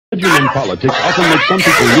Religion and politics often make some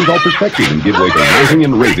people lose all perspective and give way to ranting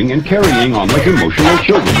and raving and carrying on like emotional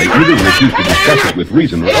children. They either refuse to discuss it with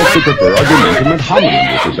reason or else they prefer argumentum ad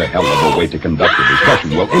hominem, which is a hell of a way to conduct a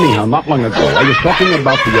discussion. Well, anyhow, not long ago, I was talking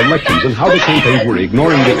about the elections and how the campaigns were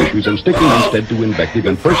ignoring the issues and sticking instead to invective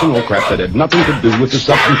and personal crap that had nothing to do with the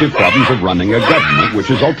substantive problems of running a government,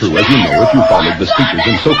 which is all true, as you know, if you followed the speeches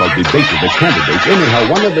and so-called debates of the candidates.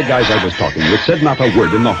 Anyhow, one of the guys I was talking with said not a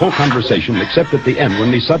word in the whole conversation except at the end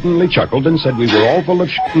when they suddenly chuckled and said we were all full of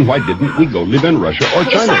shit and why didn't we go live in Russia or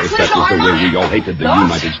China if that was the way we all hated the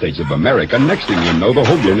United States of America. Next thing you know, the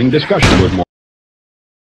whole blooming discussion was more